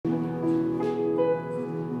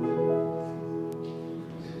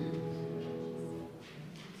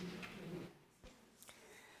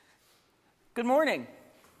Good morning.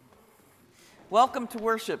 Welcome to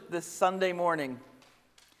worship this Sunday morning.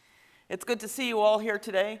 It's good to see you all here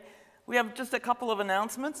today. We have just a couple of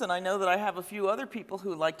announcements, and I know that I have a few other people who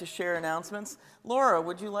would like to share announcements. Laura,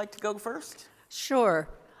 would you like to go first? Sure.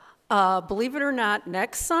 Believe it or not,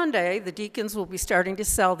 next Sunday, the deacons will be starting to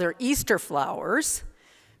sell their Easter flowers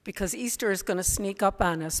because Easter is going to sneak up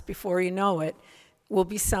on us before you know it. We'll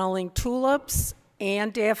be selling tulips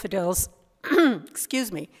and daffodils,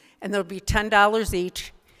 excuse me, and they'll be $10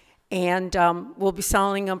 each, and we'll be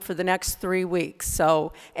selling them for the next 3 weeks.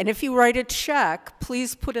 So, and if you write a check,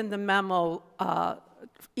 please put in the memo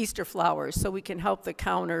Easter flowers so we can help the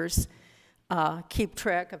counters keep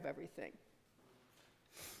track of everything.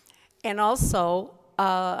 And also,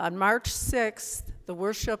 on March 6th, the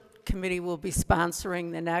worship committee will be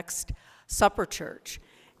sponsoring the next supper church.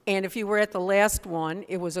 And if you were at the last one,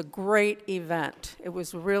 it was a great event. It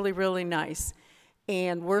was really, really nice.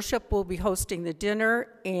 And worship will be hosting the dinner,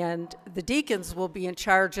 and the deacons will be in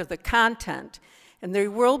charge of the content. And there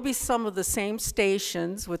will be some of the same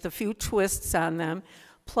stations with a few twists on them.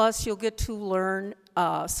 Plus, you'll get to learn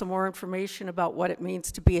some more information about what it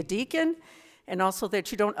means to be a deacon, and also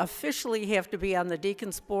that you don't officially have to be on the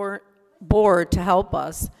deacons board to help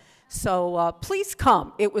us. So please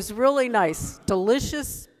come. It was really nice.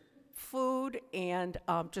 Delicious food and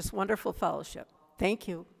just wonderful fellowship. Thank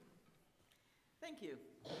you. Thank you.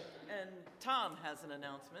 And Tom has an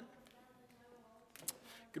announcement.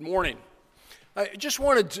 Good morning. I just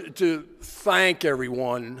wanted to thank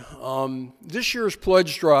everyone. This year's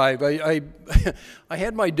pledge drive, I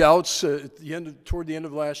had my doubts toward the end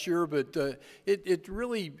of last year, but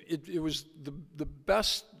it was the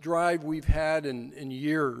best drive we've had in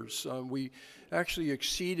years. We actually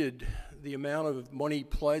exceeded the amount of money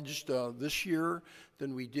pledged this year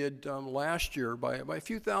than we did last year by a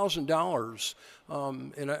few $1,000s.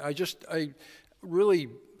 And I really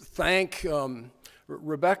thank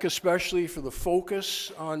Rebecca especially for the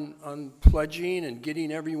focus on pledging and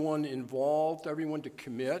getting everyone involved, everyone to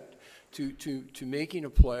commit to making a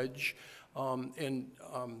pledge, and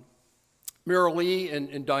Marilee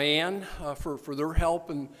and Diane for their help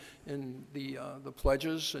in the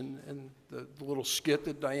pledges and the little skit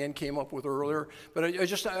that Diane came up with earlier. But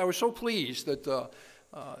I was so pleased that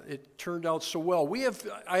it turned out so well.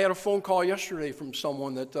 I had a phone call yesterday from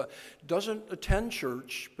someone that doesn't attend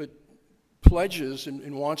church but pledges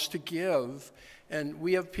and wants to give, and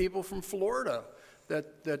we have people from Florida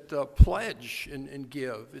that pledge and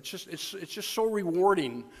give. It's just so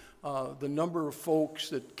rewarding, the number of folks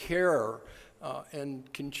that care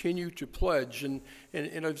and continue to pledge. And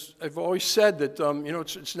I've always said that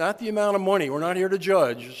it's not the amount of money. We're not here to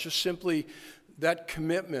judge. It's just simply that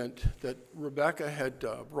commitment that Rebecca had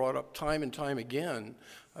brought up time and time again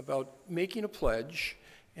about making a pledge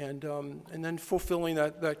and then fulfilling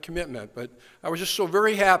that commitment. But I was just so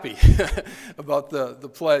very happy about the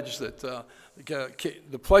pledge that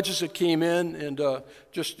the pledges that came in, and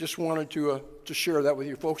just wanted to share that with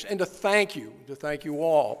you folks, and to thank you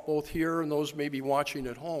all, both here and those maybe watching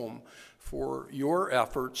at home, for your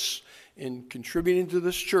efforts in contributing to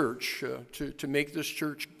this church to make this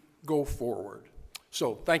church go forward.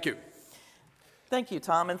 So thank you. Thank you,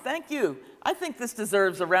 Tom, and thank you. I think this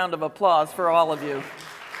deserves a round of applause for all of you.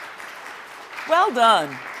 Well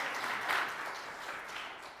done.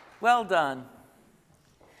 Well done.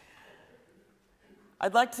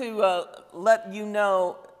 I'd like to let you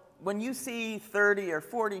know, when you see 30 or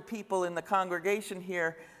 40 people in the congregation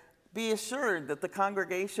here, be assured that the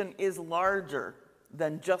congregation is larger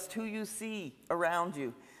than just who you see around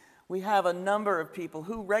you. We have a number of people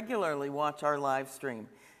who regularly watch our live stream.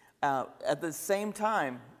 At the same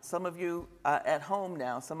time, some of you at home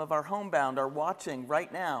now, some of our homebound are watching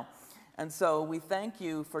right now. And so we thank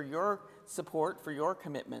you for your support, for your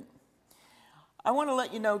commitment. I want to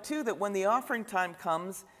let you know, too, that when the offering time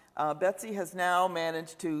comes, Betsy has now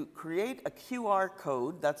managed to create a QR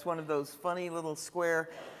code. That's one of those funny little square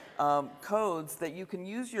codes that you can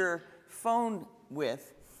use your phone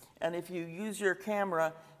with. And if you use your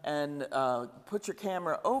camera and put your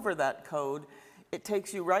camera over that code, it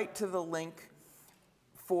takes you right to the link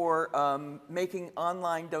for making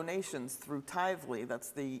online donations through Tithely. That's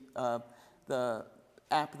the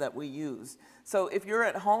app that we use. So if you're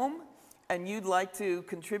at home and you'd like to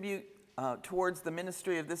contribute towards the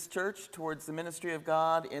ministry of this church, towards the ministry of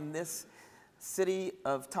God in this city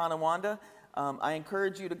of Tonawanda, I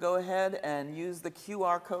encourage you to go ahead and use the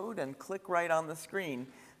QR code and click right on the screen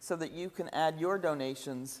so that you can add your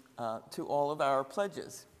donations to all of our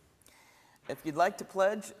pledges. If you'd like to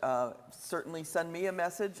pledge, certainly send me a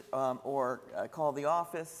message or call the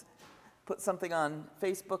office. put something on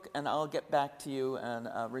Facebook, and I'll get back to you and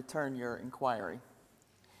return your inquiry.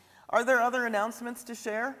 Are there other announcements to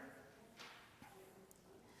share?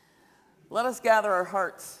 Let us gather our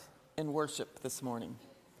hearts in worship this morning.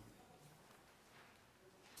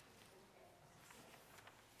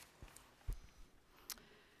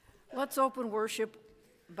 Let's open worship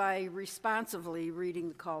by responsively reading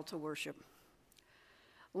the call to worship.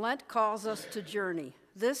 Lent calls us to journey,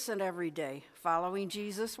 this and every day, following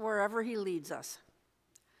Jesus wherever he leads us.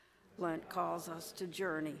 Lent calls us to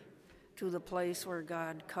journey to the place where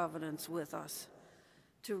God covenants with us,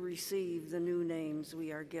 to receive the new names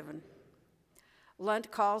we are given.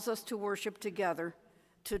 Lent calls us to worship together,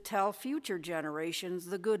 to tell future generations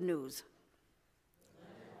the good news.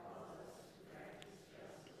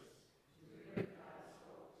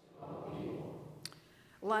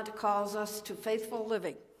 Lent calls us to faithful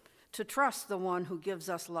living, to trust the one who gives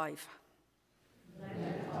us life.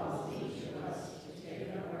 Lent calls each of us to take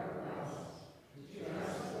up our cross, to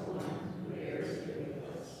trust the one who bears it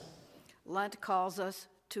with us. Lent calls us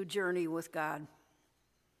to journey with God.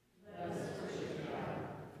 Let us worship God,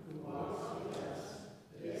 who walks with us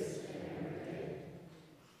this and every day.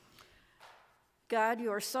 God,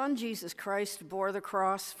 your Son, Jesus Christ, bore the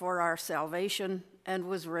cross for our salvation and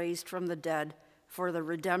was raised from the dead for the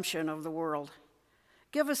redemption of the world.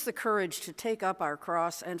 Give us the courage to take up our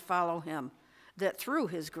cross and follow him, that through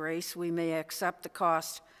his grace we may accept the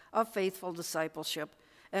cost of faithful discipleship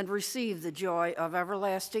and receive the joy of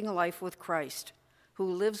everlasting life with Christ,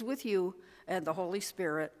 who lives with you and the Holy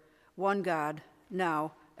Spirit, one God,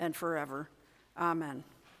 now and forever. Amen.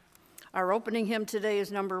 Our opening hymn today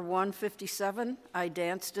is number 157, I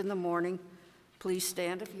Danced in the Morning. Please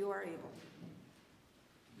stand if you are able.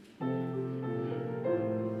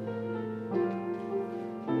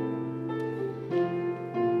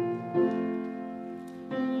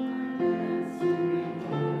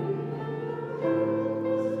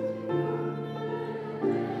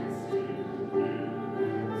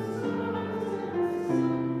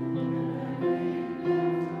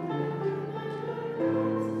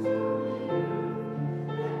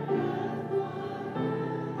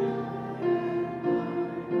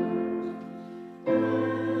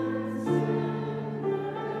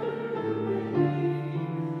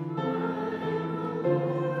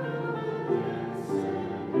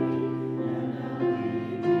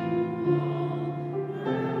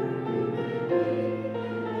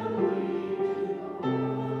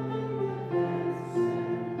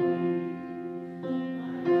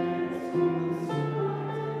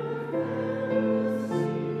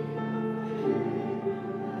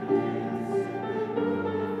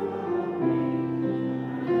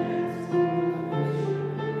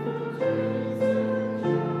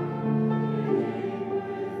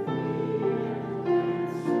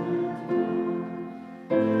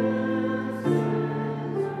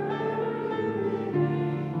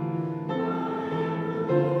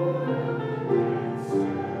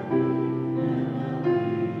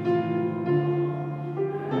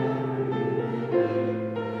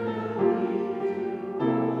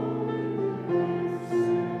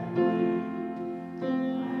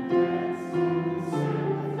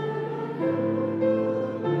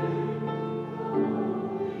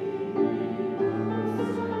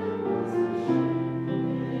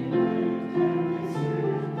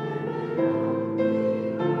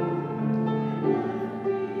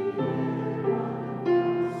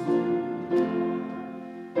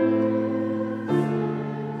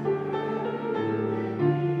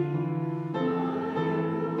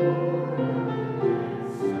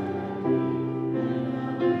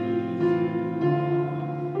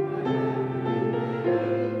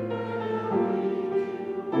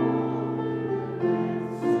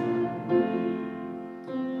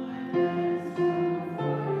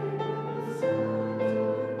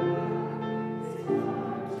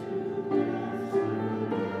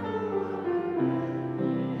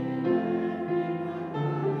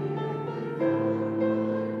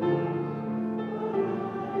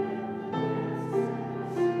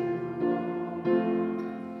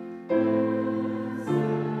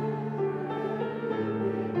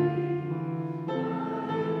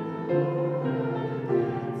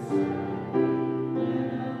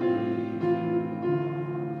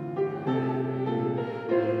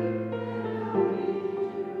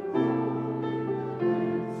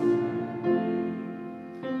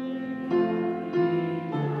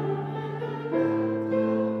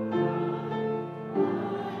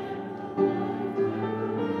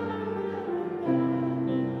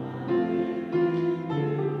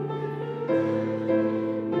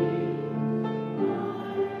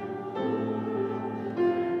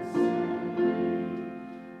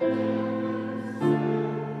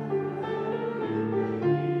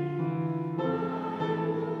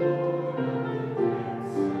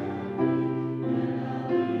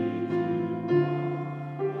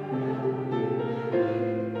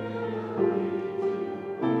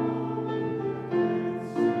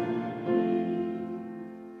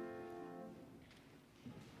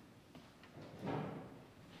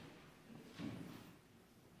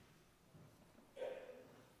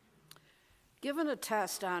 Given a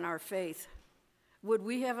test on our faith, would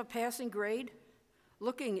we have a passing grade?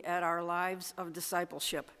 Looking at our lives of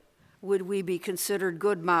discipleship, would we be considered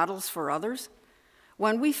good models for others?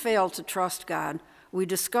 When we fail to trust God, we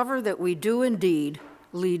discover that we do indeed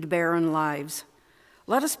lead barren lives.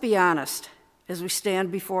 Let us be honest as we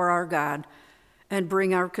stand before our God and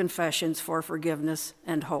bring our confessions for forgiveness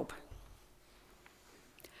and hope.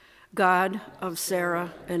 God of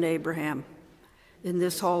Sarah and Abraham, in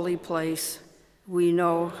this holy place, we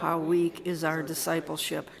know how weak is our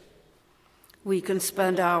discipleship. We can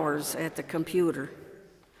spend hours at the computer,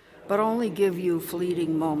 but only give you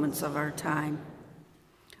fleeting moments of our time.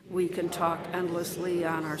 We can talk endlessly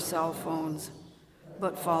on our cell phones,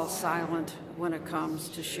 but fall silent when it comes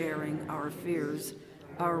to sharing our fears,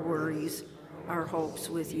 our worries, our hopes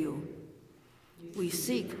with you. We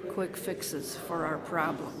seek quick fixes for our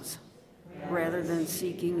problems, rather than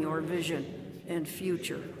seeking your vision and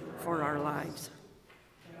future for our lives.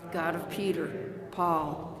 God of Peter,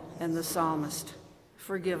 Paul, and the psalmist,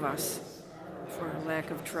 forgive us for our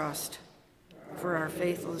lack of trust, for our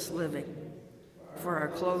faithless living, for our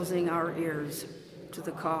closing our ears to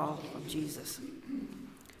the call of Jesus.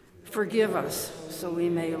 Forgive us so we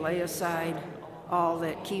may lay aside all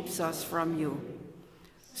that keeps us from you,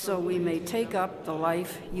 so we may take up the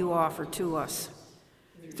life you offer to us,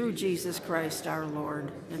 through Jesus Christ our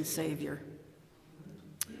Lord and Savior.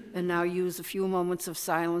 And now use a few moments of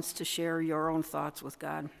silence to share your own thoughts with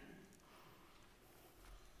God.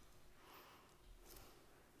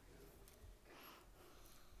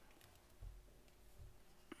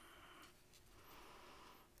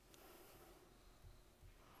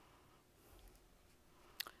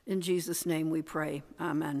 In Jesus' name we pray,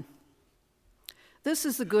 amen. This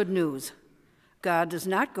is the good news. God does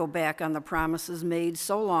not go back on the promises made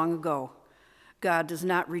so long ago. God does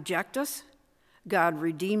not reject us. God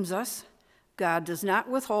redeems us. God does not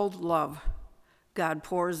withhold love. God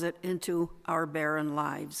pours it into our barren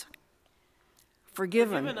lives.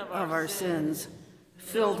 Forgiven of our sins,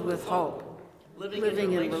 filled with hope,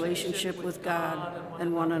 living in relationship with God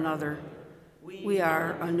and one another, we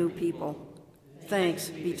are a new people. Thanks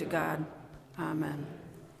be to God. Amen.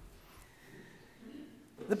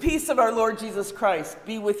 The peace of our Lord Jesus Christ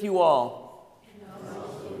be with you all.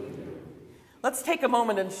 Let's take a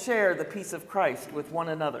moment and share the peace of Christ with one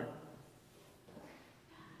another.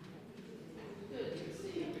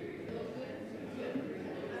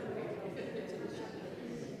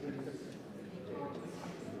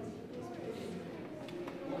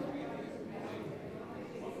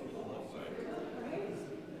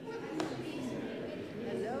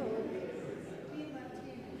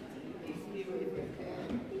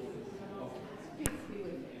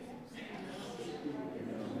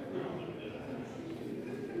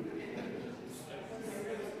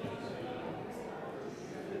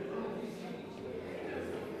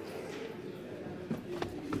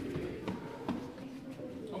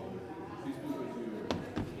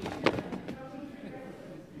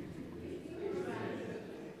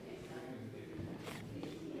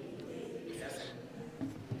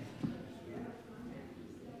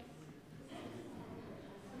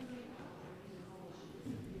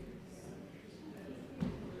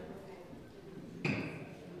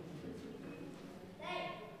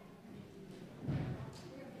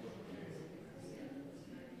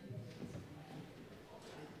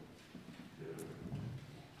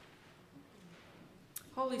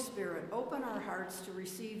 Holy Spirit, open our hearts to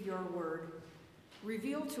receive your word.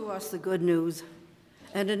 Reveal to us the good news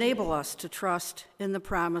and enable us to trust in the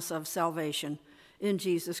promise of salvation in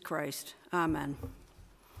Jesus Christ. Amen.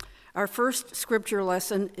 Our first scripture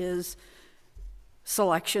lesson is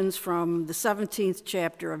selections from the 17th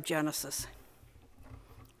chapter of Genesis.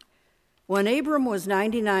 When Abram was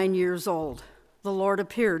 99 years old, the Lord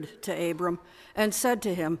appeared to Abram and said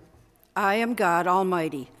to him, I am God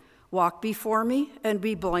Almighty. Walk before me and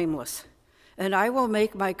be blameless, and I will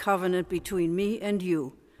make my covenant between me and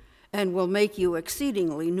you, and will make you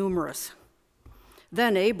exceedingly numerous.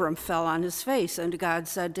 Then Abram fell on his face, and God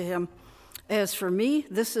said to him, As for me,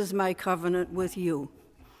 this is my covenant with you.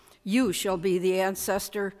 You shall be the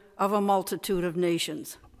ancestor of a multitude of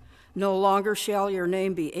nations. No longer shall your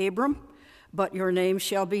name be Abram, but your name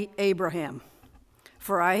shall be Abraham.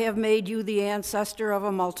 For I have made you the ancestor of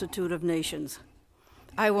a multitude of nations.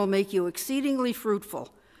 I will make you exceedingly fruitful,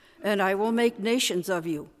 and I will make nations of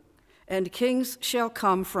you, and kings shall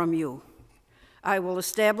come from you. I will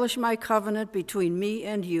establish my covenant between me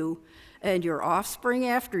and you, and your offspring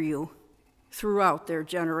after you, throughout their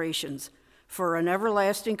generations, for an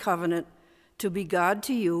everlasting covenant to be God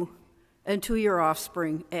to you and to your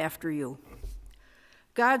offspring after you.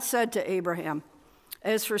 God said to Abraham,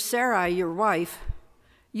 "As for Sarai, your wife,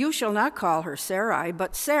 you shall not call her Sarai,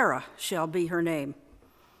 but Sarah shall be her name.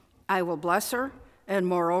 I will bless her, and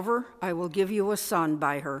moreover, I will give you a son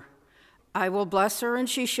by her. I will bless her, and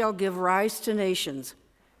she shall give rise to nations.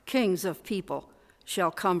 Kings of people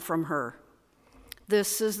shall come from her."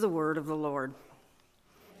 This is the word of the Lord.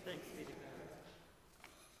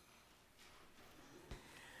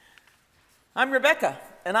 I'm Rebecca,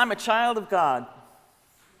 and I'm a child of God.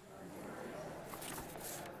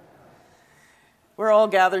 We're all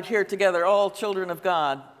gathered here together, all children of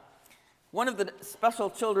God. One of the special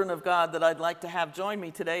children of God that I'd like to have join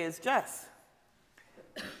me today is Jess.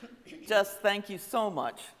 Jess, thank you so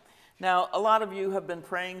much. Now, a lot of you have been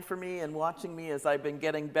praying for me and watching me as I've been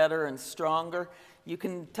getting better and stronger. You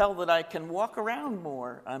can tell that I can walk around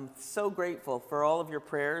more. I'm so grateful for all of your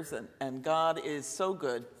prayers, and God is so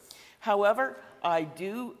good. However, I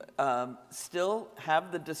do still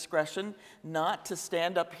have the discretion not to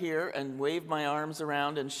stand up here and wave my arms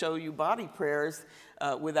around and show you body prayers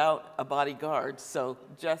without a bodyguard. So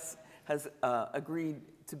Jess has agreed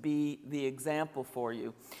to be the example for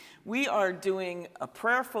you. We are doing a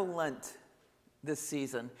prayerful Lent this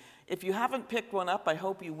season. If you haven't picked one up, I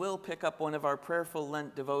hope you will pick up one of our prayerful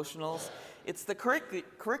Lent devotionals. It's the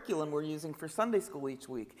curriculum we're using for Sunday school each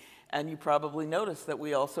week. And you probably noticed that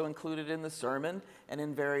we also include it in the sermon and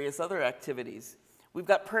in various other activities. We've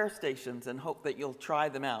got prayer stations and hope that you'll try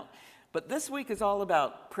them out. But this week is all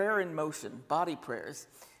about prayer in motion, body prayers.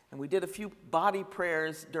 And we did a few body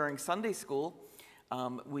prayers during Sunday school.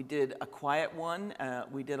 We did a quiet one.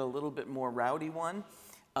 We did a little bit more rowdy one.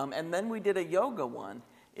 And then we did a yoga one.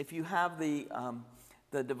 If you have the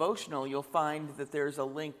devotional, you'll find that there's a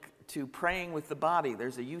link to Praying with the Body.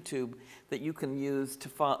 There's a YouTube that you can use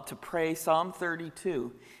to pray Psalm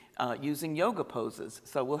 32 using yoga poses.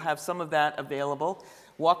 So we'll have some of that available.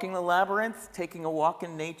 Walking the Labyrinth, taking a walk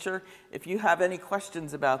in nature. If you have any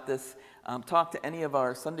questions about this, talk to any of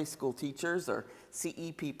our Sunday school teachers or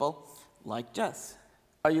CE people like Jess.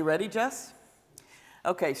 Are you ready, Jess?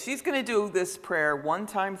 Okay, she's going to do this prayer one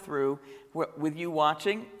time through with you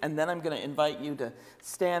watching, and then I'm going to invite you to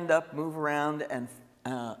stand up, move around,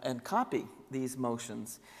 and copy these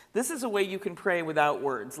motions. This is a way you can pray without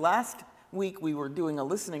words. Last week we were doing a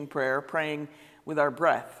listening prayer, praying with our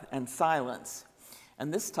breath and silence.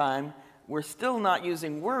 And this time we're still not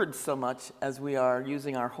using words so much as we are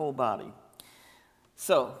using our whole body.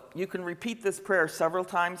 So you can repeat this prayer several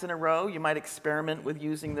times in a row. You might experiment with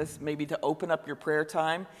using this maybe to open up your prayer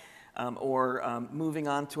time or moving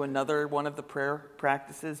on to another one of the prayer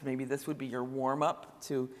practices. Maybe this would be your warm-up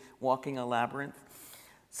to walking a labyrinth.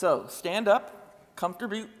 So stand up,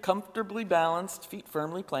 comfortably balanced, feet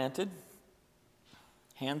firmly planted,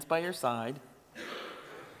 hands by your side,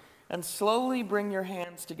 and slowly bring your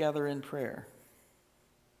hands together in prayer.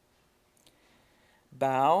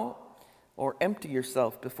 Bow or empty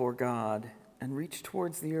yourself before God and reach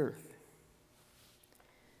towards the earth.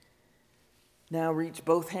 Now reach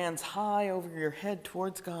both hands high over your head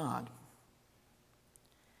towards God.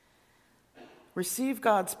 Receive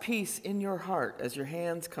God's peace in your heart as your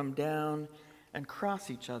hands come down and cross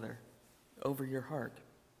each other over your heart.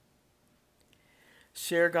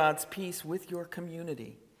 Share God's peace with your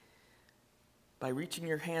community by reaching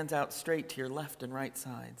your hands out straight to your left and right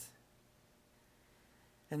sides.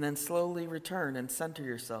 And then slowly return and center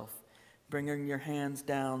yourself, bringing your hands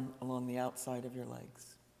down along the outside of your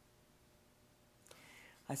legs.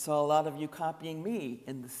 I saw a lot of you copying me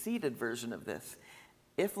in the seated version of this.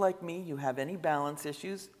 If, like me, you have any balance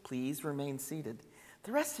issues, please remain seated.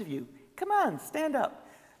 The rest of you, come on, stand up.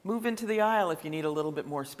 Move into the aisle if you need a little bit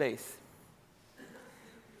more space.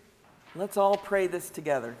 Let's all pray this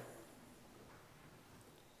together.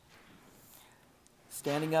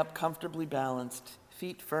 Standing up, comfortably balanced,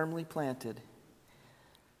 feet firmly planted.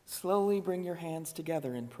 Slowly bring your hands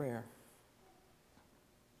together in prayer.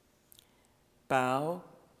 Bow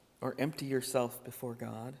or empty yourself before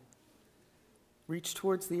God. Reach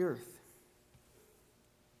towards the earth.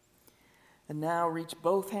 And now reach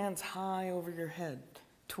both hands high over your head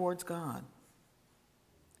towards God.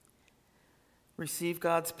 Receive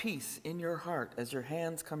God's peace in your heart as your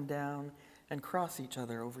hands come down and cross each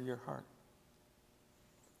other over your heart.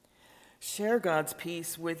 Share God's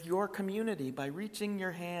peace with your community by reaching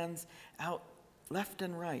your hands out left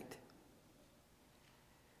and right.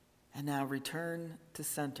 And now return to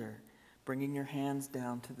center, bringing your hands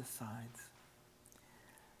down to the sides.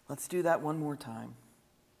 Let's do that one more time.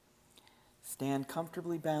 Stand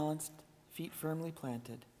comfortably balanced, feet firmly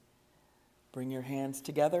planted. Bring your hands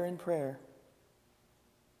together in prayer.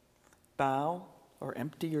 Bow or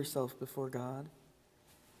empty yourself before God.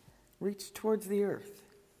 Reach towards the earth.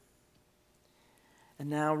 And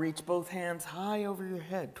now reach both hands high over your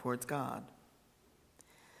head towards God.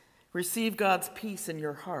 Receive God's peace in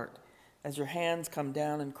your heart as your hands come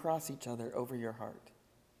down and cross each other over your heart.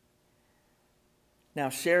 Now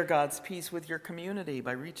share God's peace with your community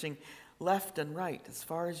by reaching left and right as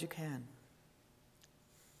far as you can.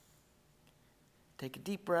 Take a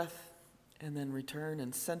deep breath and then return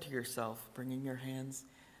and center yourself, bringing your hands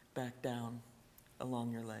back down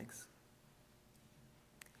along your legs.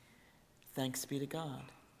 Thanks be to God.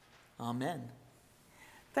 Amen.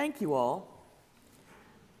 Thank you all.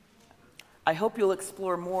 I hope you'll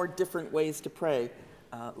explore more different ways to pray,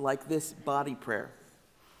 like this body prayer.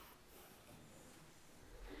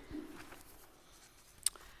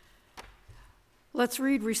 Let's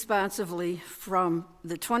read responsively from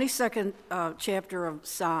the 22nd chapter of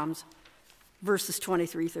Psalms, verses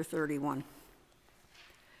 23 through 31.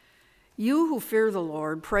 You who fear the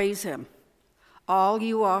Lord, praise him. All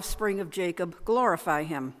you offspring of Jacob, glorify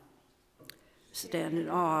him. Stand in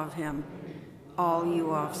awe of him, all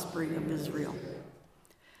you offspring of Israel.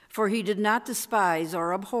 For he did not despise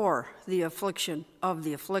or abhor the affliction of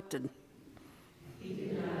the afflicted. He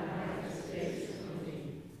did not hide his face from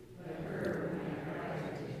me, but heard my cry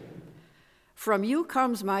to him. From you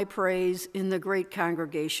comes my praise in the great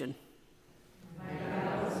congregation. My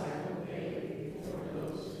vows I will pay before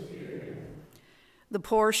those who fear him. The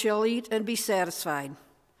poor shall eat and be satisfied.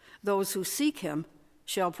 Those who seek him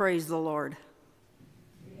shall praise the Lord.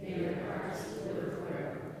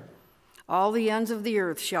 All the ends of the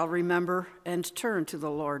earth shall remember and turn to the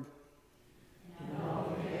Lord. And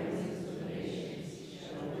all the families of the nations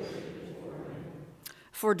shall worship before him.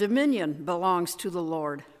 For dominion belongs to the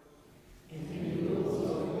Lord. And he rules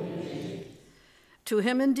over the nations. To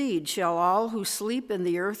him indeed shall all who sleep in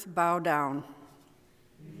the earth bow down.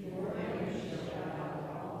 Before him shall bow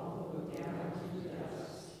all who look down to the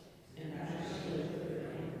dust, and ashes with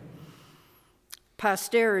their name.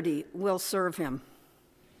 Posterity will serve him.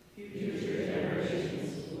 Future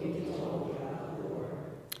generations will be told about the Lord,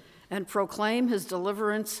 and proclaim his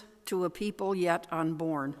deliverance to a people yet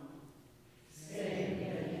unborn. Saying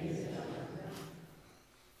that he is done.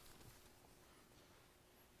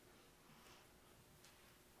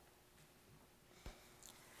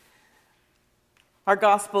 Our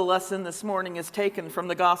gospel lesson this morning is taken from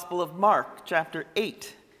the Gospel of Mark, chapter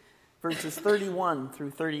 8, verses 31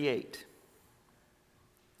 through 38.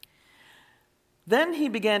 Then he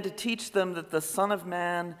began to teach them that the Son of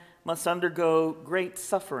Man must undergo great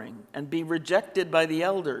suffering and be rejected by the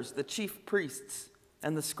elders, the chief priests,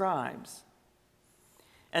 and the scribes,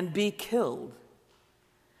 and be killed,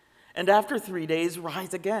 and after 3 days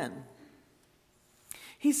rise again.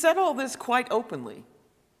 He said all this quite openly,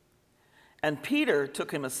 and Peter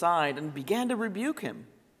took him aside and began to rebuke him.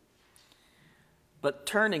 But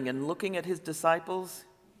turning and looking at his disciples,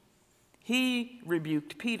 he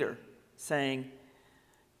rebuked Peter, saying,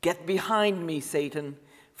 "Get behind me, Satan,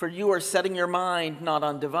 for you are setting your mind not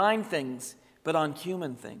on divine things, but on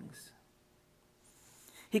human things."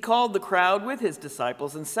 He called the crowd with his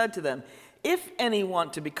disciples and said to them, "If any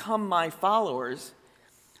want to become my followers,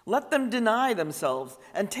 let them deny themselves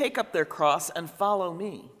and take up their cross and follow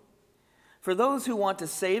me. For those who want to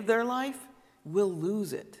save their life will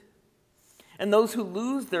lose it. And those who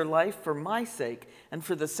lose their life for my sake and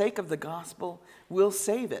for the sake of the gospel will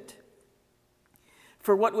save it.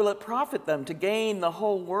 For what will it profit them to gain the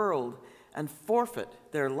whole world and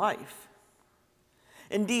forfeit their life?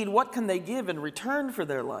 Indeed, what can they give in return for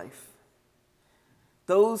their life?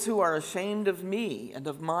 Those who are ashamed of me and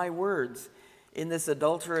of my words in this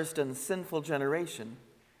adulterous and sinful generation,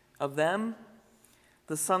 of them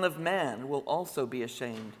the Son of Man will also be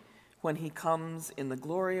ashamed when he comes in the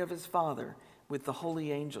glory of his Father with the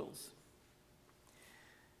holy angels."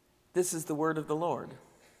 This is the word of the Lord.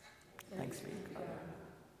 Thanks be to God.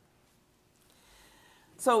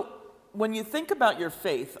 So, when you think about your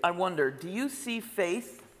faith, I wonder, do you see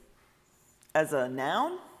faith as a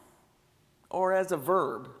noun or as a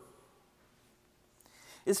verb?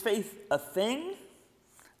 Is faith a thing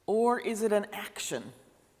or is it an action?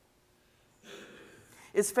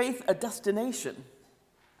 Is faith a destination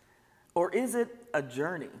or is it a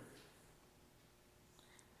journey?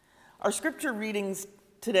 Our scripture readings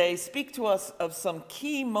today speak to us of some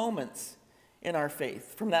key moments in our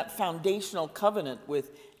faith, from that foundational covenant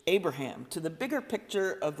with Abraham to the bigger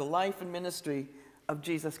picture of the life and ministry of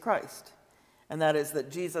Jesus Christ, and that is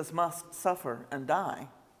that Jesus must suffer and die.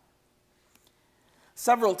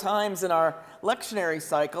 Several times in our lectionary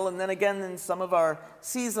cycle, and then again in some of our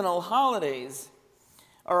seasonal holidays,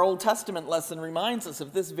 Our Old Testament lesson reminds us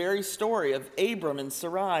of this very story of Abram and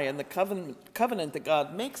Sarai and the covenant that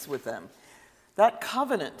God makes with them. That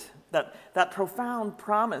covenant, that profound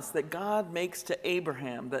promise that God makes to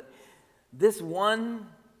Abraham, that this one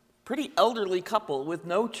pretty elderly couple with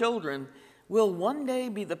no children will one day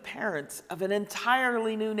be the parents of an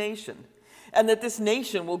entirely new nation, and that this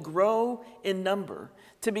nation will grow in number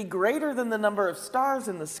to be greater than the number of stars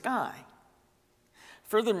in the sky.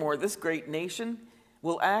 Furthermore, this great nation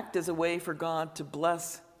will act as a way for God to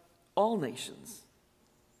bless all nations,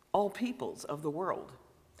 all peoples of the world.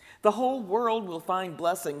 The whole world will find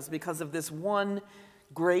blessings because of this one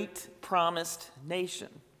great promised nation.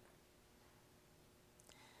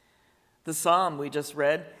 The psalm we just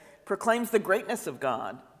read proclaims the greatness of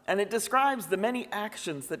God, and it describes the many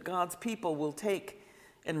actions that God's people will take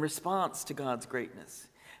in response to God's greatness.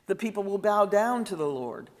 The people will bow down to the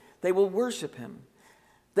Lord. They will worship him.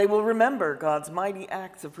 They will remember God's mighty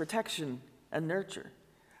acts of protection and nurture.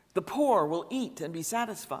 The poor will eat and be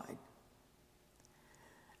satisfied.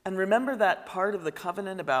 And remember that part of the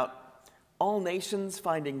covenant about all nations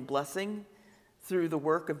finding blessing through the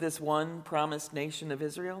work of this one promised nation of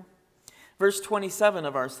Israel? Verse 27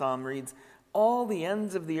 of our psalm reads, "All the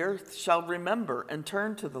ends of the earth shall remember and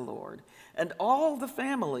turn to the Lord, and all the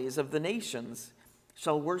families of the nations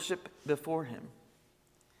shall worship before him."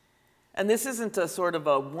 And this isn't a sort of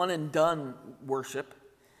a one-and-done worship.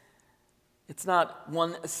 It's not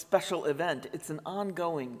one special event. It's an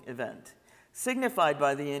ongoing event, signified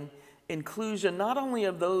by the inclusion not only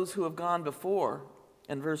of those who have gone before,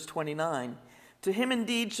 in verse 29, "To him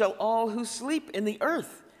indeed shall all who sleep in the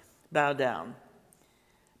earth bow down.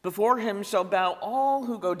 Before him shall bow all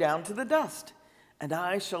who go down to the dust, and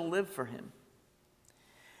I shall live for him."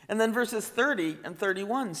 And then verses 30 and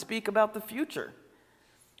 31 speak about the future.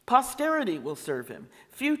 Posterity will serve him.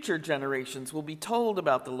 Future generations will be told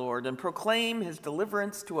about the Lord and proclaim his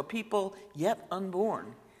deliverance to a people yet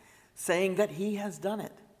unborn, saying that he has done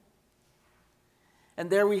it. And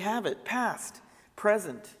there we have it, past,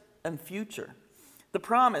 present, and future. The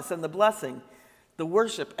promise and the blessing, the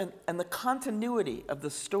worship and the continuity of the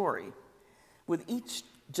story, with each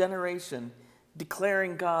generation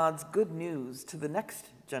declaring God's good news to the next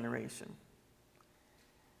generation.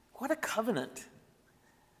 What a covenant.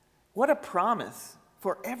 What a promise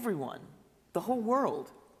for everyone, the whole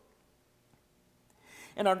world.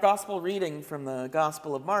 In our gospel reading from the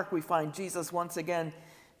Gospel of Mark, we find Jesus once again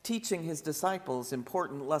teaching his disciples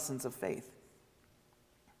important lessons of faith.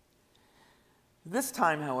 This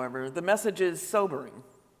time, however, the message is sobering,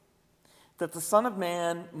 that the Son of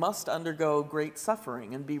Man must undergo great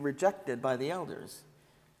suffering and be rejected by the elders,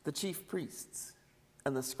 the chief priests,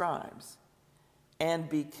 and the scribes, and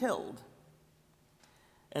be killed,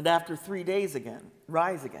 and after 3 days again,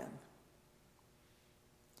 rise again.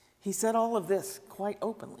 He said all of this quite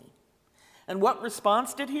openly. And what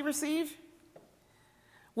response did he receive?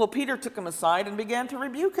 Well, Peter took him aside and began to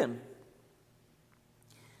rebuke him.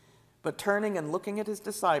 But turning and looking at his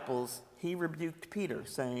disciples, he rebuked Peter,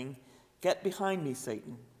 saying, "Get behind me,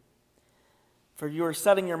 Satan, for you are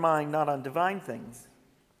setting your mind not on divine things,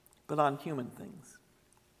 but on human things."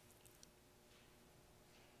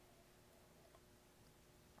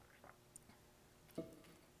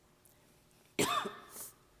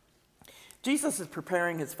 Jesus is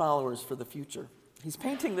preparing his followers for the future. He's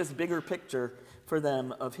painting this bigger picture for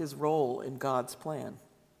them of his role in God's plan.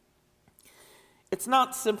 It's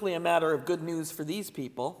not simply a matter of good news for these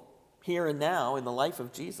people, here and now in the life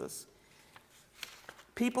of Jesus.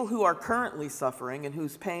 People who are currently suffering and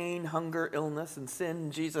whose pain, hunger, illness, and sin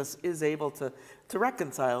Jesus is able to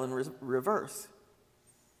reconcile and reverse.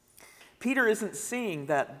 Peter isn't seeing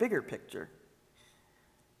that bigger picture.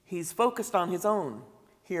 He's focused on his own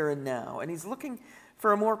here and now, and he's looking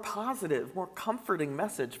for a more positive, more comforting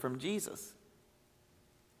message from Jesus.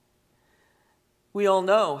 We all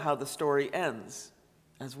know how the story ends.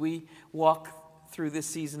 As we walk through this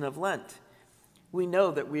season of Lent, we know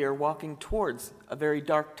that we are walking towards a very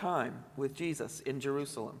dark time with Jesus in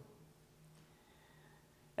Jerusalem.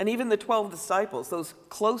 And even the 12 disciples, those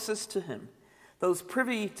closest to him, those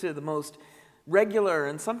privy to the most regular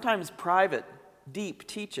and sometimes private, deep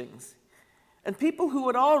teachings, and people who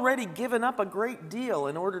had already given up a great deal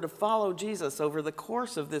in order to follow Jesus over the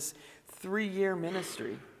course of this 3-year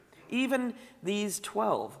ministry, even these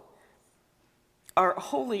 12 are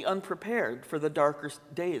wholly unprepared for the darker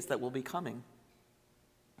days that will be coming.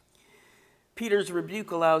 Peter's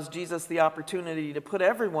rebuke allows Jesus the opportunity to put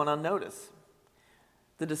everyone on notice,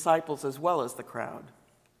 the disciples as well as the crowd.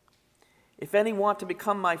 "If any want to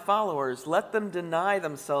become my followers, let them deny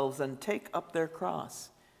themselves and take up their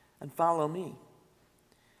cross and follow me.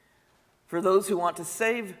 For those who want to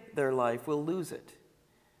save their life will lose it,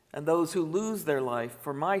 and those who lose their life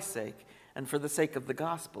for my sake and for the sake of the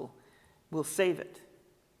gospel will save it.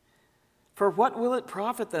 For what will it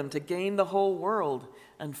profit them to gain the whole world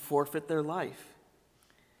and forfeit their life?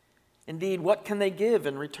 Indeed, what can they give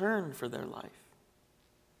in return for their life?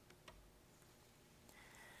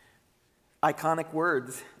 Iconic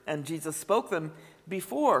words, and Jesus spoke them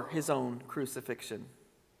before his own crucifixion.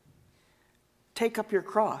 Take up your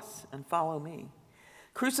cross and follow me.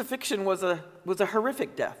 Crucifixion was a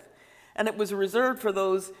horrific death, and it was reserved for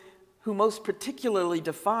those who most particularly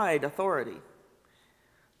defied authority.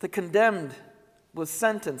 The condemned was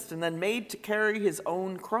sentenced and then made to carry his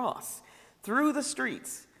own cross through the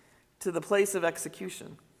streets to the place of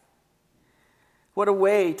execution. What a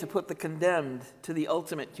way to put the condemned to the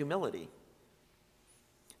ultimate humility.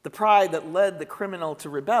 The pride that led the criminal to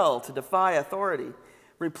rebel, to defy authority,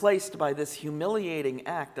 replaced by this humiliating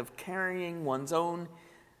act of carrying one's own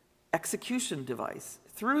execution device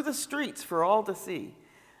through the streets for all to see,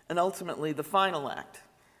 and ultimately the final act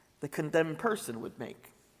the condemned person would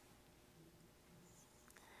make.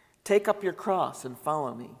 Take up your cross and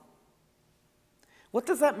follow me. What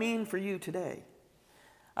does that mean for you today?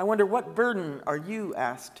 I wonder, what burden are you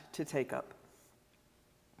asked to take up?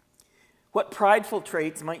 What prideful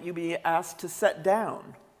traits might you be asked to set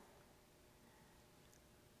down?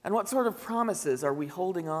 And what sort of promises are we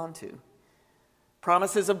holding on to?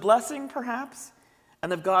 Promises of blessing, perhaps,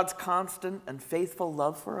 and of God's constant and faithful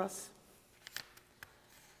love for us?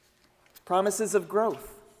 Promises of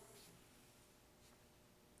growth.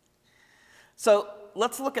 So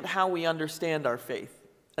let's look at how we understand our faith,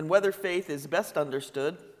 and whether faith is best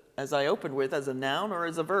understood, as I opened with, as a noun or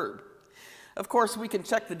as a verb. Of course, we can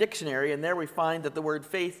check the dictionary, and there we find that the word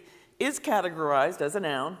faith is categorized as a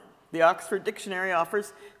noun. The Oxford Dictionary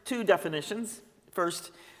offers two definitions.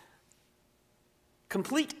 First,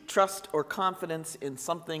 complete trust or confidence in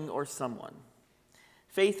something or someone.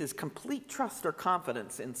 Faith is complete trust or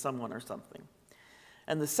confidence in someone or something.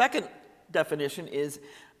 And the second definition is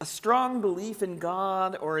a strong belief in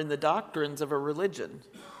God or in the doctrines of a religion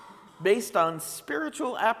based on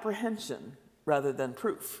spiritual apprehension rather than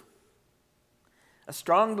proof. A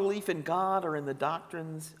strong belief in God or in the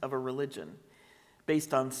doctrines of a religion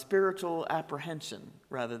based on spiritual apprehension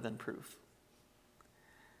rather than proof.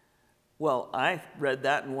 Well, I read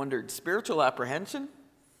that and wondered, spiritual apprehension?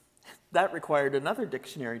 That required another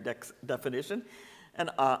dictionary definition,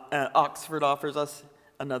 and Oxford offers us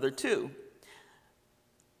another too.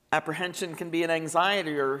 Apprehension can be an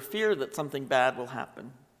anxiety or a fear that something bad will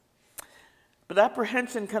happen. But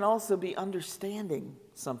apprehension can also be understanding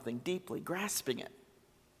something deeply, grasping it.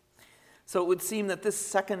 So it would seem that this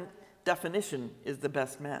second definition is the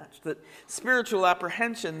best match. That spiritual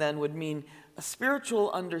apprehension then would mean a spiritual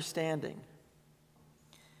understanding.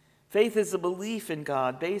 Faith is a belief in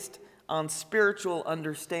God based on spiritual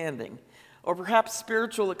understanding, or perhaps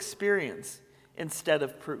spiritual experience instead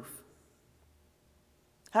of proof.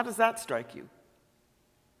 How does that strike you?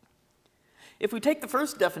 If we take the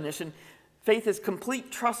first definition, faith is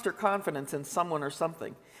complete trust or confidence in someone or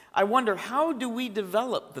something. I wonder, how do we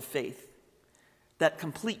develop the faith, that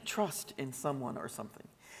complete trust in someone or something?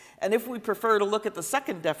 And if we prefer to look at the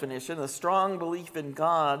second definition, a strong belief in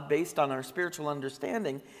God based on our spiritual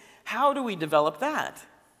understanding, how do we develop that?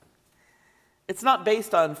 It's not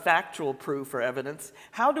based on factual proof or evidence.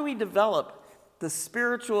 How do we develop the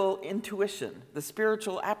spiritual intuition, the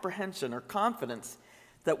spiritual apprehension or confidence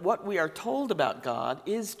that what we are told about God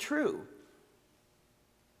is true?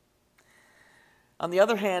 On the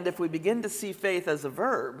other hand, if we begin to see faith as a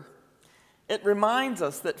verb, it reminds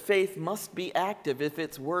us that faith must be active if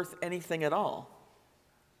it's worth anything at all.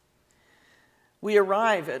 We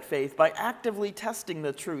arrive at faith by actively testing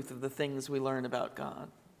the truth of the things we learn about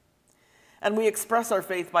God. And we express our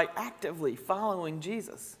faith by actively following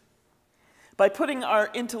Jesus, by putting our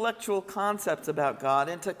intellectual concepts about God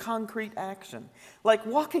into concrete action, like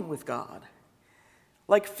walking with God,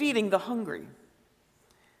 like feeding the hungry,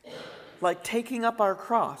 like taking up our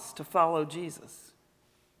cross to follow Jesus.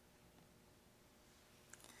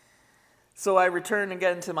 So I return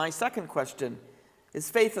again to my second question. Is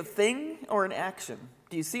faith a thing or an action?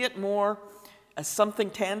 Do you see it more as something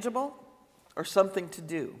tangible or something to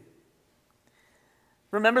do?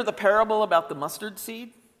 Remember the parable about the mustard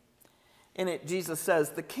seed? In it, Jesus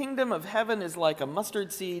says, "The kingdom of heaven is like a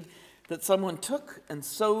mustard seed that someone took and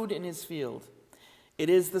sowed in his field. It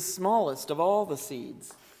is the smallest of all the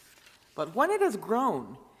seeds. But when it has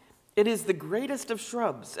grown, it is the greatest of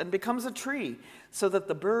shrubs and becomes a tree, so that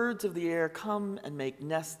the birds of the air come and make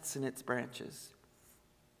nests in its branches."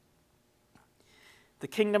 The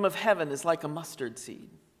kingdom of heaven is like a mustard seed.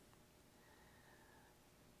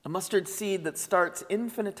 A mustard seed that starts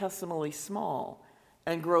infinitesimally small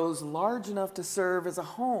and grows large enough to serve as a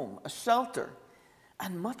home, a shelter,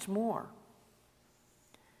 and much more.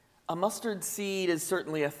 A mustard seed is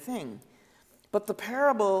certainly a thing, but the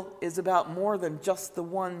parable is about more than just the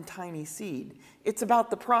one tiny seed. It's about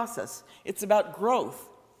the process. It's about growth.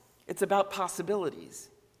 It's about possibilities.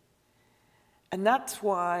 And that's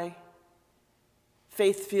why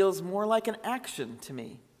faith feels more like an action to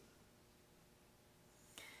me.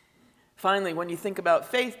 Finally, when you think about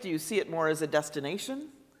faith, do you see it more as a destination,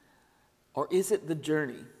 or is it the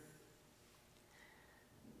journey?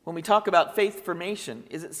 When we talk about faith formation,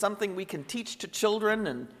 is it something we can teach to children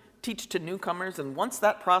and teach to newcomers, and once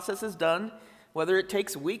that process is done, whether it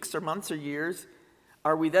takes weeks or months or years,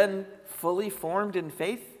 are we then fully formed in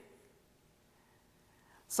faith?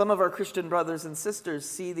 Some of our Christian brothers and sisters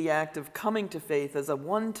see the act of coming to faith as a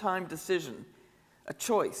one-time decision, a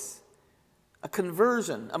choice, a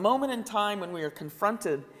conversion, a moment in time when we are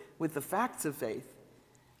confronted with the facts of faith,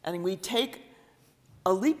 and we take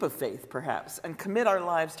a leap of faith, perhaps, and commit our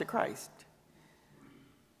lives to Christ.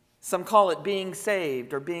 Some call it being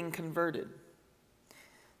saved or being converted.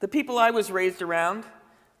 The people I was raised around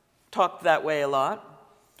talked that way a lot,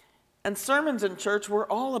 and sermons in church were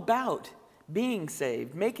all about being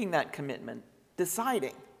saved, making that commitment,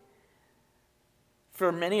 deciding.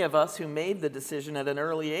 For many of us who made the decision at an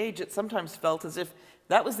early age, it sometimes felt as if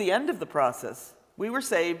that was the end of the process. We were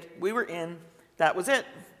saved, we were in, that was it.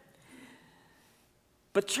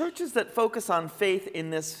 But churches that focus on faith in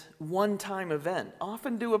this one-time event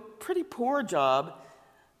often do a pretty poor job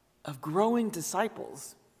of growing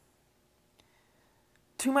disciples.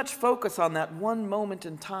 Too much focus on that one moment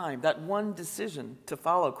in time, that one decision to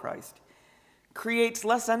follow Christ, creates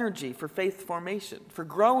less energy for faith formation, for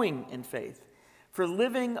growing in faith, for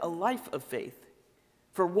living a life of faith,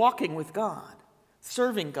 for walking with God,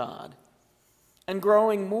 serving God, and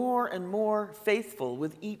growing more and more faithful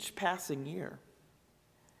with each passing year.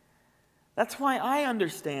 That's why I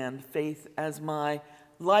understand faith as my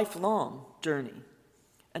lifelong journey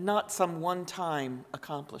and not some one-time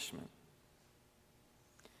accomplishment.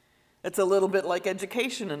 It's a little bit like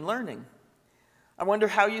education and learning. I wonder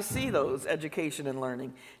how you see those, education and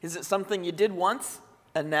learning. Is it something you did once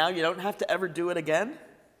and now you don't have to ever do it again?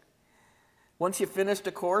 Once you finished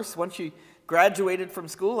a course, once you graduated from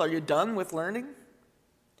school, are you done with learning?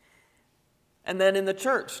 And then in the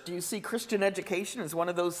church, do you see Christian education as one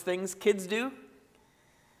of those things kids do?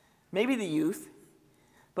 Maybe the youth.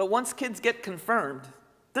 But once kids get confirmed,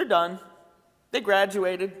 they're done. They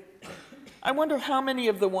graduated. I wonder how many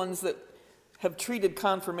of the ones that have treated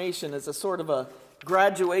confirmation as a sort of a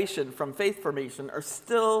graduation from faith formation are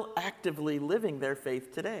still actively living their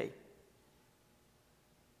faith today.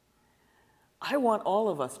 I want all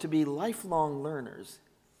of us to be lifelong learners,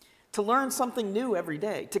 to learn something new every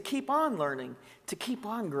day, to keep on learning, to keep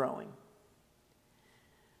on growing.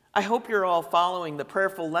 I hope you're all following the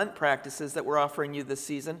prayerful Lent practices that we're offering you this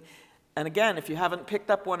season. And again, if you haven't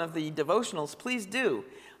picked up one of the devotionals, please do.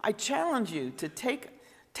 I challenge you to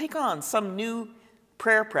take on some new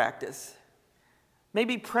prayer practice.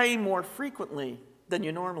 Maybe pray more frequently than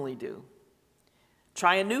you normally do.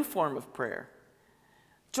 Try a new form of prayer.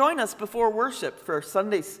 Join us before worship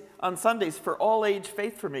on Sundays for all-age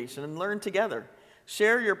faith formation and learn together.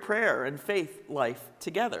 Share your prayer and faith life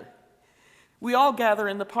together. We all gather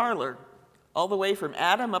in the parlor, all the way from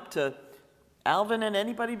Adam up to Alvin and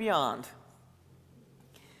anybody beyond.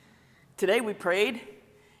 Today we prayed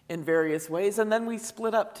in various ways, and then we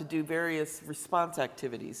split up to do various response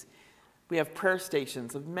activities. We have prayer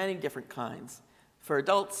stations of many different kinds for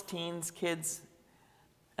adults, teens, kids,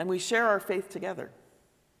 and we share our faith together.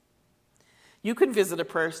 You can visit a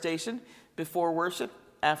prayer station before worship,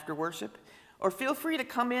 after worship, or feel free to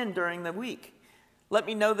come in during the week. Let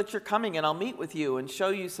me know that you're coming and I'll meet with you and show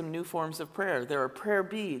you some new forms of prayer. There are prayer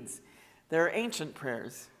beads. There are ancient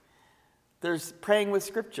prayers. There's praying with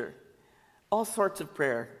scripture. All sorts of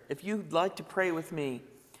prayer. If you'd like to pray with me,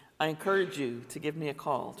 I encourage you to give me a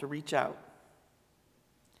call, to reach out.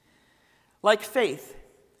 Like faith,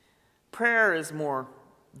 prayer is more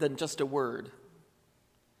than just a word.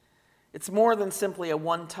 It's more than simply a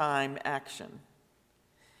one-time action.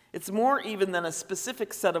 It's more even than a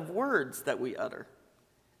specific set of words that we utter.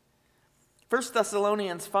 1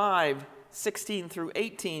 Thessalonians 5:16 through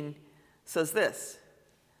 18 says this: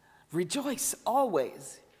 "Rejoice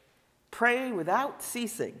always, pray without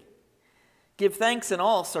ceasing, give thanks in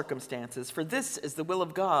all circumstances, for this is the will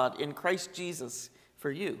of God in Christ Jesus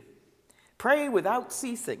for you." Pray without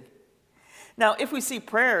ceasing. Now, if we see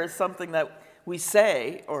prayer as something that we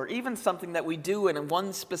say, or even something that we do in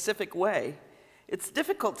one specific way, it's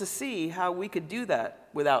difficult to see how we could do that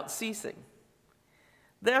without ceasing.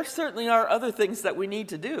 There certainly are other things that we need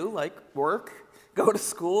to do, like work, go to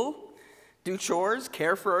school, do chores,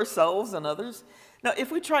 care for ourselves and others. Now,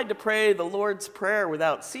 if we tried to pray the Lord's Prayer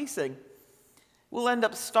without ceasing, we'll end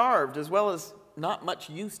up starved as well as not much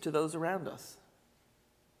use to those around us.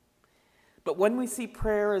 But when we see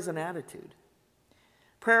prayer as an attitude,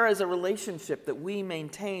 prayer as a relationship that we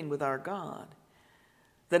maintain with our God,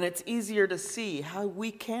 then it's easier to see how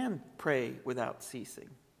we can pray without ceasing.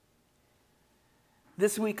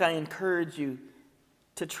 This week, I encourage you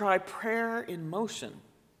to try prayer in motion.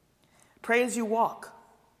 Pray as you walk.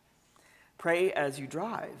 Pray as you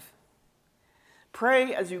drive.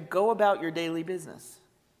 Pray as you go about your daily business.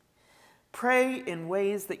 Pray in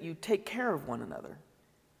ways that you take care of one another.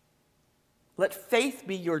 Let faith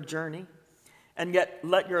be your journey, and yet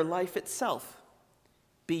let your life itself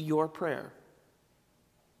be your prayer.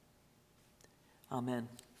 Amen.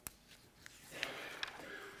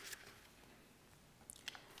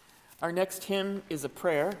 Our next hymn is a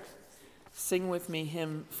prayer. Sing with me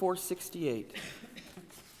hymn 468.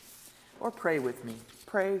 Or pray with me.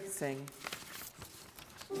 Pray, sing.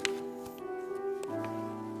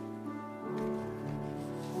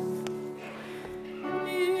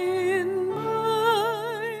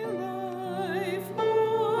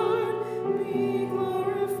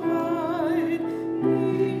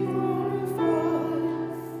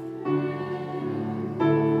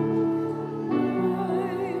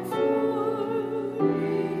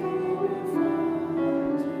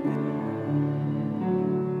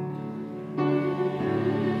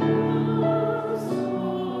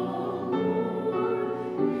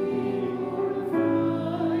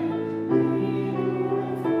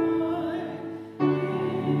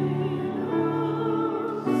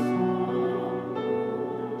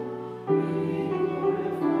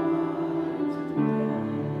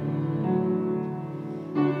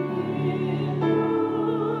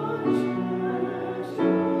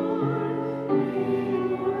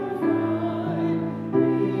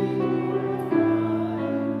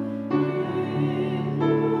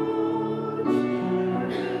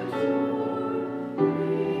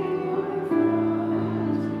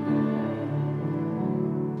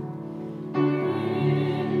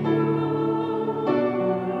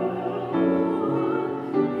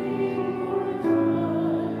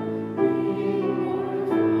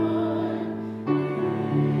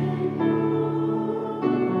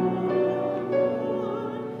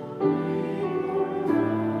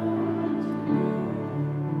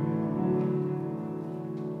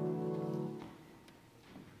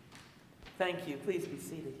 Thank you. Please be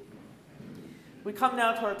seated. We come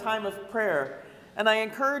now to our time of prayer. And I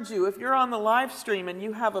encourage you, if you're on the live stream and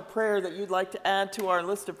you have a prayer that you'd like to add to our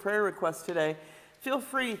list of prayer requests today, feel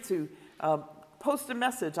free to post a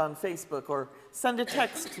message on Facebook or send a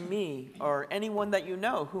text to me or anyone that you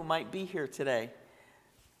know who might be here today.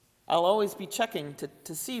 I'll always be checking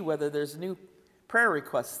to see whether there's new prayer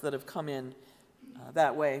requests that have come in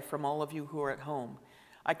that way from all of you who are at home.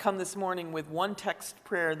 I come this morning with one text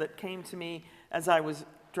prayer that came to me as I was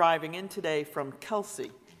driving in today from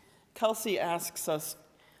Kelsey. Kelsey asks us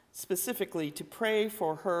specifically to pray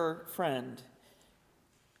for her friend,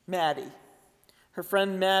 Maddie. Her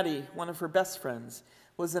friend Maddie, one of her best friends,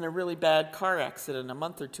 was in a really bad car accident a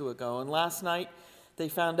month or two ago, and last night they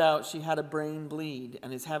found out she had a brain bleed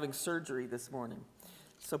and is having surgery this morning.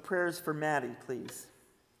 So prayers for Maddie, please.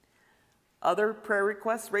 Other prayer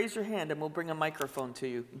requests, raise your hand and we'll bring a microphone to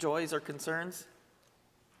you. Joys or concerns?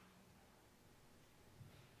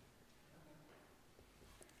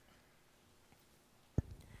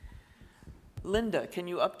 Linda, can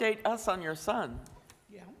you update us on your son?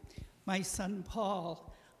 Yeah, my son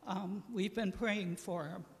Paul, we've been praying for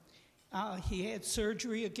him. He had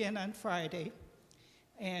surgery again on Friday,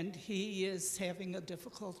 and he is having a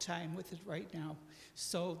difficult time with it right now.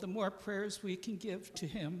 So the more prayers we can give to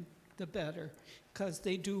him, the better, because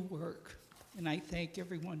they do work. And I thank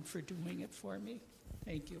everyone for doing it for me.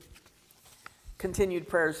 Thank you. Continued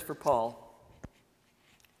prayers for Paul.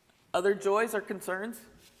 Other joys or concerns?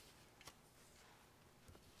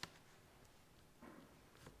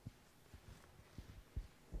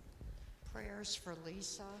 Prayers for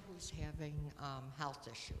Lisa, who's having health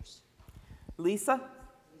issues. Lisa?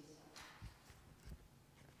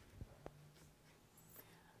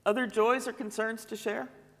 Other joys or concerns to share?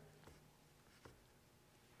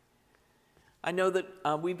 I know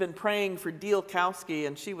that we've been praying for Deel Kowski,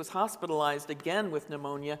 and she was hospitalized again with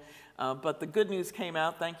pneumonia, but the good news came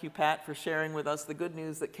out. Thank you, Pat, for sharing with us the good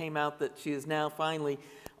news that came out that she is now finally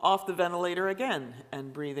off the ventilator again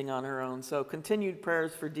and breathing on her own. So continued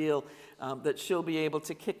prayers for Deal that she'll be able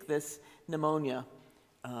to kick this pneumonia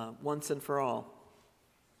once and for all.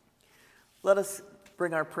 Let us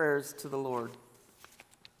bring our prayers to the Lord.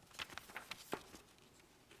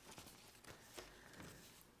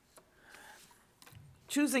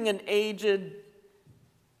 Choosing an aged,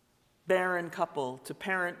 barren couple to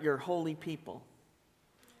parent your holy people,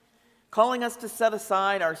 calling us to set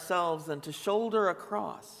aside ourselves and to shoulder a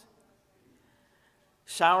cross,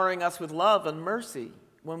 showering us with love and mercy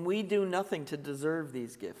when we do nothing to deserve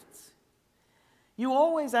these gifts. You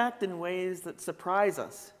always act in ways that surprise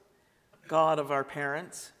us, God of our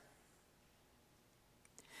parents.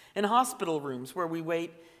 In hospital rooms where we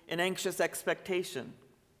wait in anxious expectation,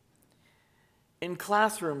 in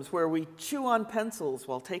classrooms where we chew on pencils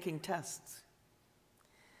while taking tests,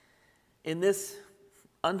 in this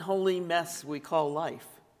unholy mess we call life,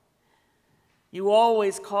 you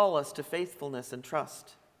always call us to faithfulness and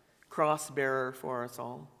trust, cross-bearer for us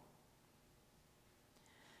all.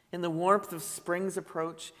 In the warmth of spring's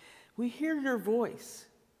approach, we hear your voice.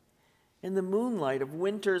 In the moonlight of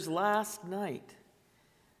winter's last night,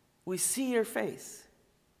 we see your face.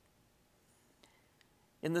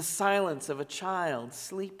 In the silence of a child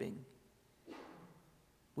sleeping,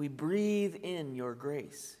 we breathe in your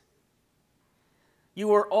grace.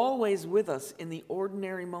 You are always with us in the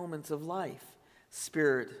ordinary moments of life,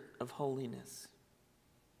 Spirit of holiness.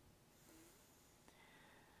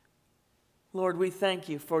 Lord, we thank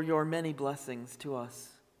you for your many blessings to us.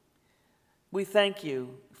 We thank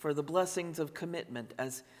you for the blessings of commitment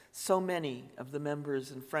as so many of the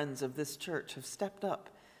members and friends of this church have stepped up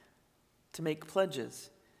to make pledges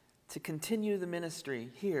to continue the ministry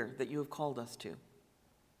here that you have called us to.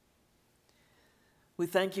 We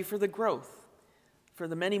thank you for the growth, for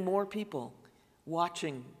the many more people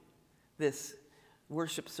watching this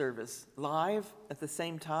worship service live at the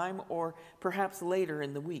same time or perhaps later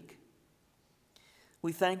in the week.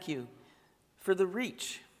 We thank you for the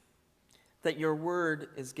reach that your word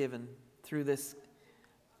is given through this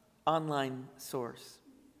online source.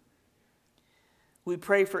 We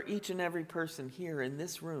pray for each and every person here in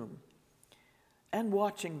this room and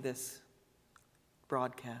watching this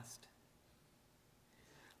broadcast.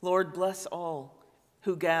 Lord, bless all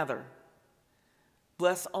who gather.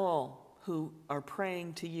 Bless all who are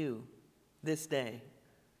praying to you this day.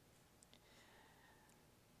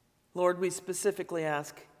 Lord, we specifically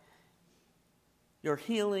ask your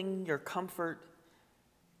healing, your comfort.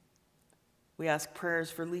 We ask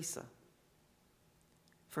prayers for Lisa,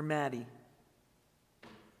 for Maddie,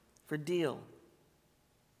 for Deal,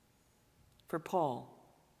 for Paul,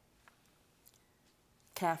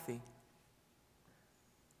 Kathy,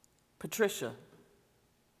 Patricia,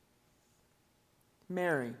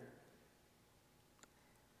 Mary,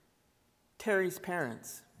 Terry's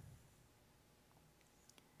parents,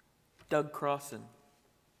 Doug Crossan,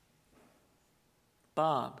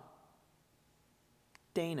 Bob,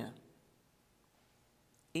 Dana,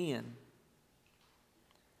 Ian,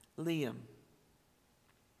 Liam,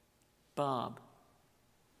 Bob,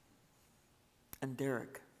 and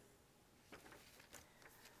Derek.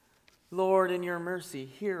 Lord, in your mercy,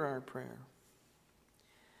 hear our prayer.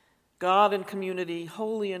 God and community,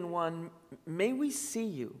 holy in one, may we see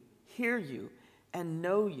you, hear you, and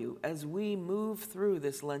know you as we move through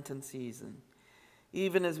this Lenten season,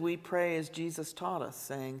 even as we pray as Jesus taught us,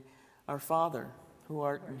 saying, Our Father, who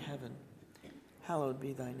art in heaven, hallowed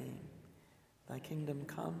be thy name. Thy kingdom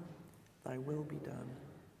come, thy will be done,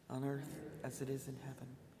 on earth as it is in heaven.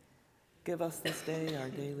 Give us this day our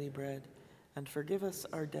daily bread, and forgive us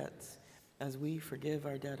our debts, as we forgive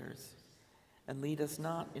our debtors. And lead us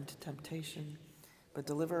not into temptation, but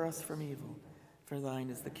deliver us from evil. For thine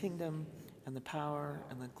is the kingdom, and the power,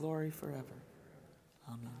 and the glory forever.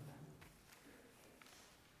 Amen.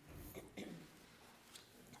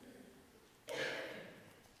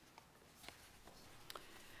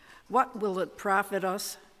 What will it profit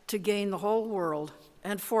us to gain the whole world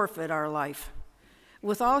and forfeit our life?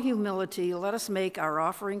 With all humility, let us make our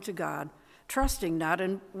offering to God, trusting not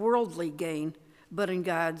in worldly gain, but in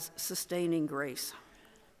God's sustaining grace.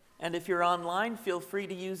 And if you're online, feel free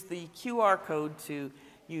to use the QR code to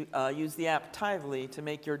use the app Tithely to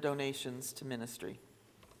make your donations to ministry.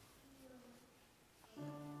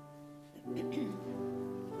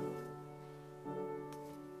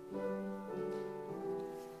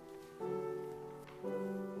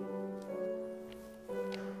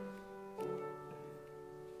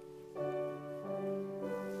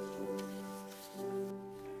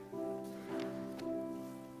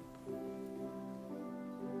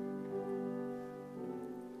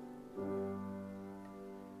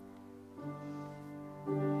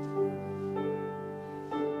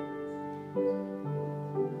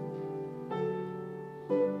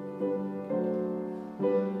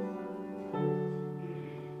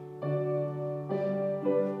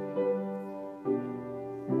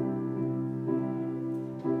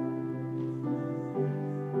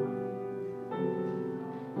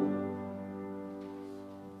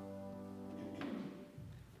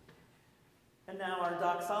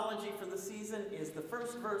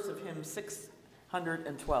 verse of hymn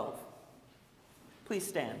 612. Please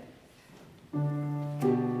stand.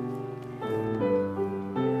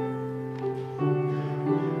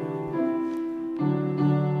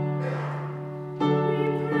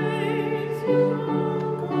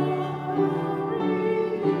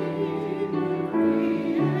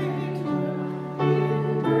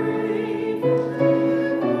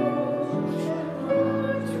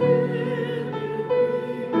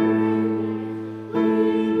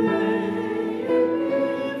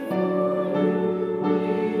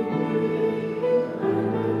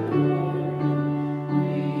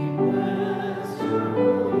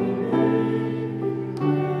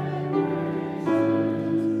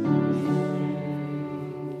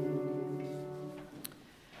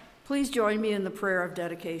 Please join me in the prayer of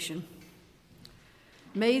dedication.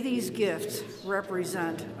 May these gifts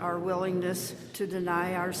represent our willingness to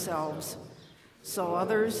deny ourselves so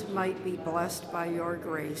others might be blessed by your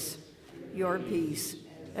grace, your peace,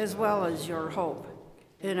 as well as your hope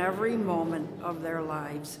in every moment of their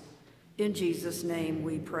lives. In Jesus' name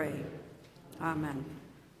we pray. Amen.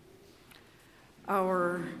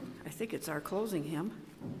 I think it's our closing hymn,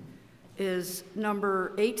 is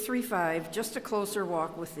number 835, Just a Closer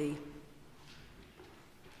Walk with Thee.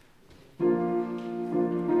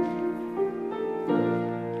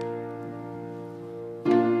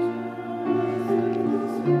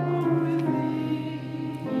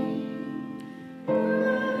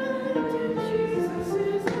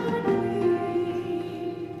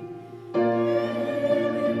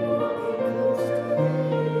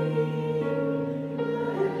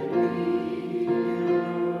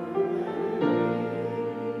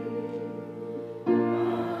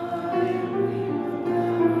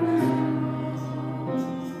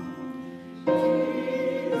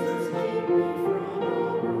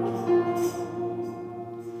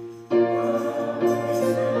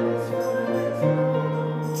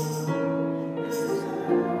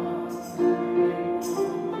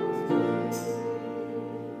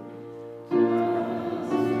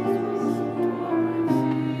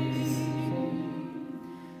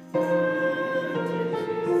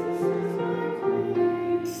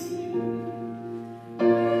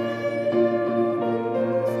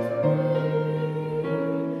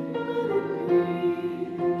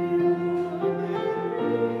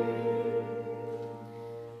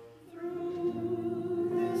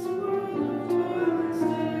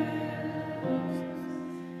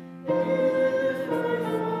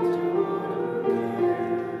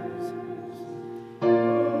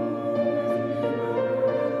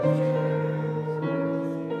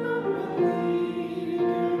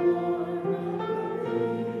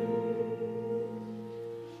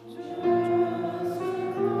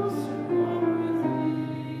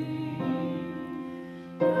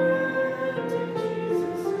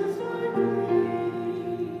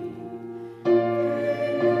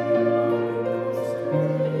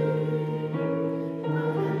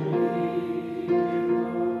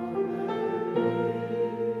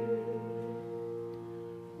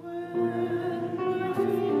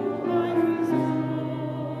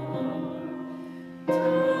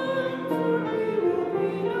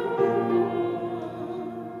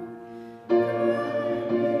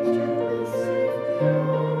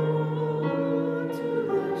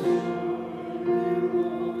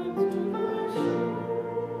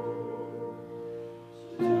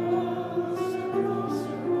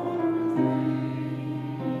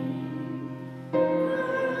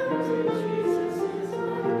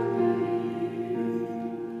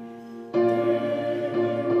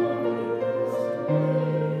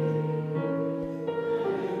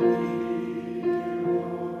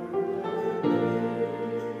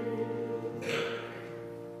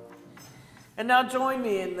 And now join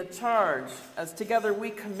me in the charge as together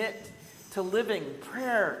we commit to living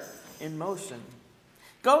prayer in motion.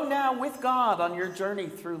 Go now with God on your journey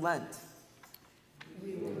through Lent.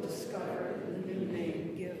 We will discover the new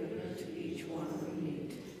name given to each one we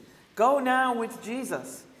meet. Go now with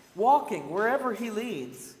Jesus, walking wherever he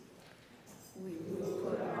leads. We will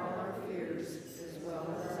put all our fears as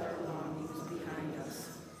well as our longings behind us.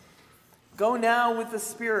 Go now with the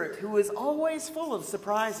Spirit, who is always full of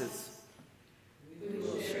surprises. We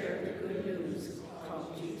will share the good news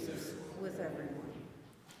called Jesus with everyone.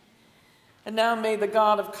 And now may the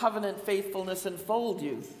God of covenant faithfulness enfold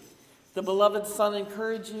you, the beloved Son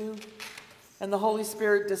encourage you, and the Holy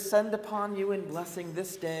Spirit descend upon you in blessing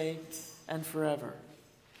this day and forever.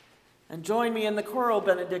 And join me in the choral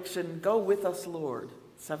benediction, Go with us, Lord,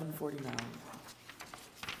 749.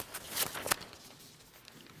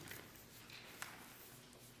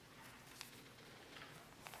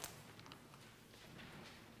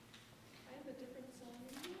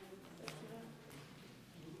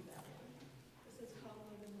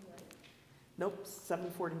 Nope,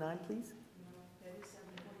 749, please.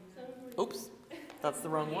 Oops, that's the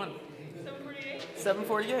wrong one. 748?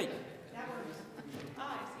 748.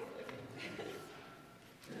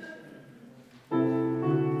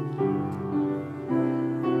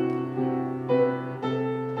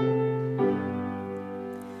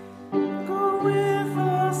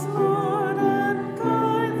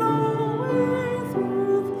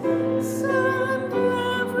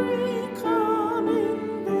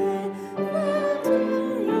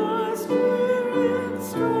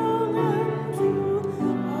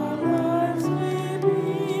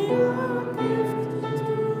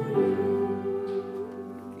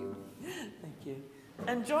 Thank you.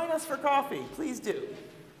 And join us for coffee, please do.